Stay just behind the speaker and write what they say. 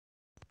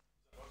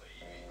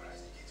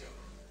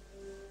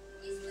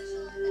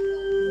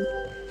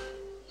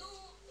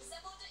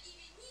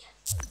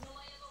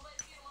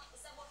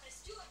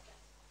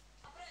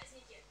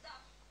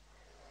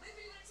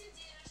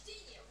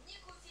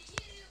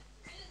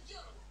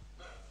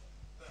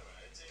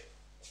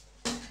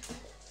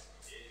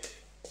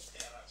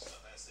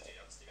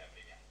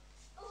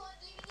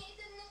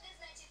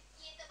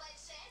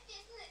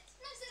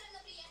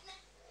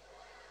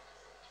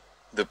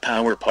The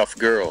Powerpuff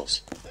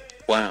Girls.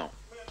 Wow.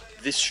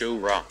 This show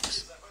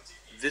rocks.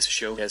 This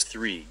show has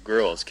 3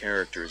 girls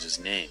characters as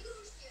name.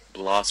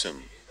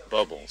 Blossom,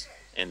 Bubbles,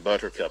 and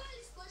Buttercup.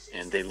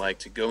 And they like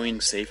to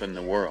going safe in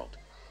the world.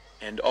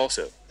 And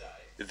also,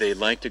 they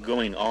like to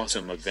going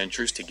awesome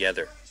adventures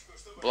together.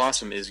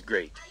 Blossom is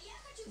great.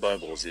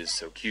 Bubbles is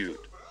so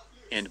cute.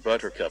 And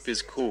Buttercup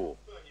is cool.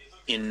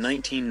 In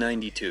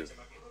 1992,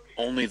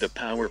 only the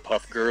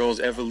Powerpuff Girls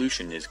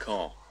Evolution is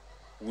called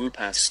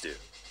Whoopastu.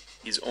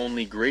 Is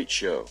only great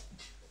show.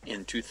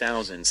 In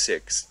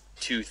 2006,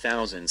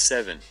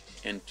 2007,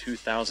 and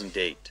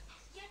 2008.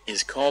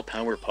 Is called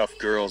Powerpuff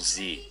Girls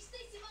Z.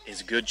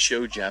 Is good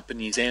show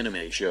Japanese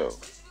anime show.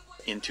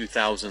 In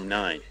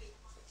 2009.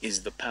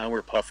 Is the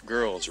Powerpuff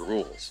Girls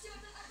Rules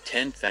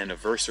 10th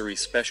Anniversary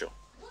Special.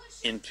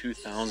 In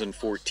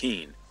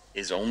 2014.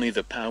 Is only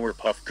the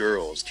Powerpuff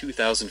Girls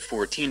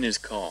 2014 is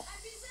called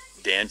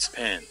Dance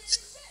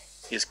Pants.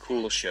 Is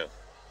cool show.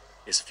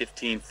 Is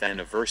 15th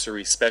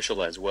Anniversary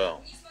Special as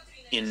well.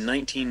 In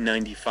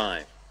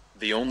 1995,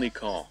 the only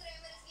call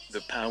the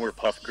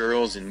Powerpuff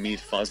Girls in Meet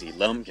Fuzzy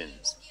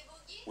Lumpkins,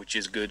 which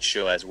is good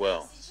show as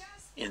well.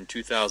 In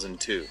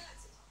 2002,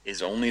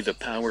 is only the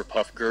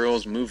Powerpuff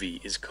Girls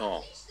movie is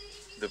called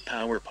the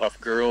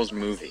Powerpuff Girls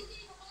movie,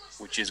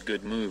 which is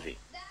good movie.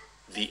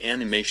 The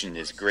animation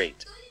is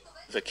great.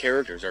 The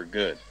characters are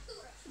good.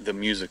 The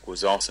music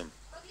was awesome.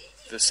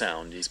 The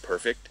sound is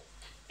perfect.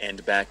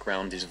 And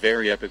background is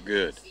very epic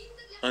good.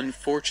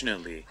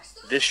 Unfortunately,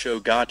 this show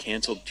got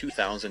cancelled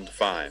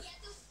 2005.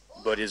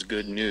 But is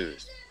good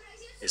news.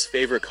 His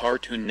favorite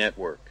Cartoon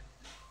Network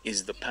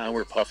is the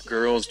Powerpuff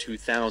Girls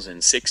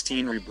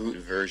 2016 reboot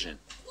version.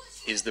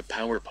 Is the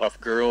Powerpuff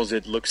Girls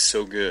it looks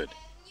so good.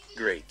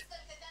 Great.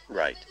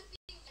 Right.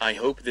 I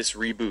hope this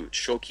reboot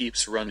show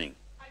keeps running.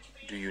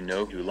 Do you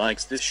know who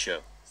likes this show?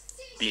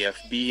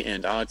 BFB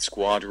and Odd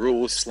Squad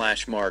Rules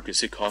 /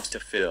 Marcus Acosta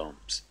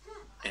Films.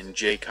 And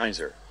Jay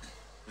Kaiser.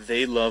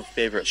 They love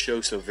favorite show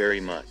so very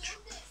much.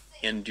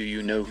 And do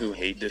you know who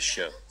hate this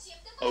show?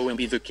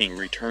 OMB the King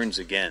returns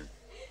again.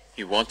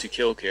 He want to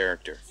kill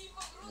character.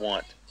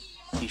 What?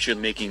 He should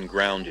making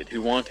grounded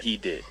who want he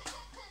did.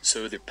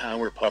 So the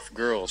Powerpuff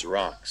Girls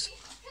rocks.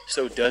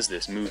 So does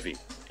this movie,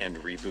 and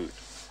reboot.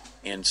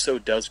 And so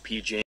does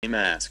PJ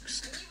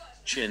Masks.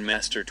 Chin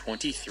Master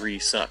 23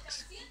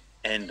 sucks.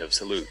 End of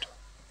salute.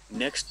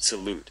 Next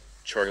salute,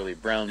 Charlie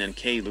Brown and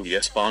Kaylu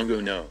Yes Bongo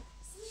No.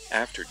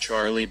 After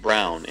Charlie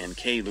Brown and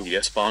Kaylu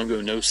Yes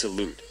Bongo No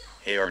salute,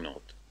 Hey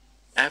Arnold.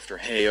 After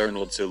Hey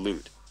Arnold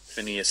salute,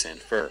 Phineas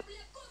and Ferb.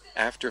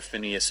 After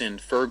Phineas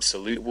and Ferb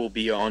salute will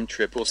be on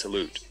triple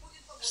salute.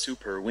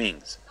 Super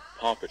Wings,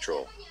 Paw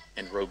Patrol,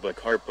 and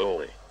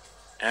Robocarpoli.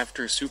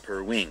 After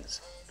Super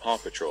Wings, Paw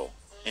Patrol,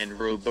 and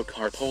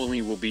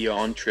Robocarpoli will be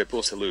on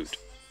triple salute.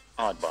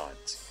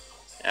 Oddbods.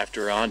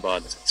 After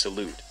Oddbods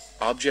salute,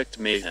 Object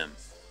Mayhem.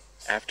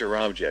 After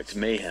Object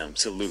Mayhem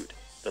salute,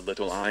 the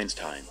Little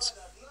Einsteins.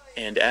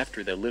 And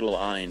after the Little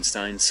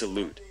Einsteins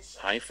salute,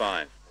 High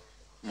Five.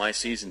 My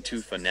Season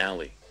 2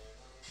 finale.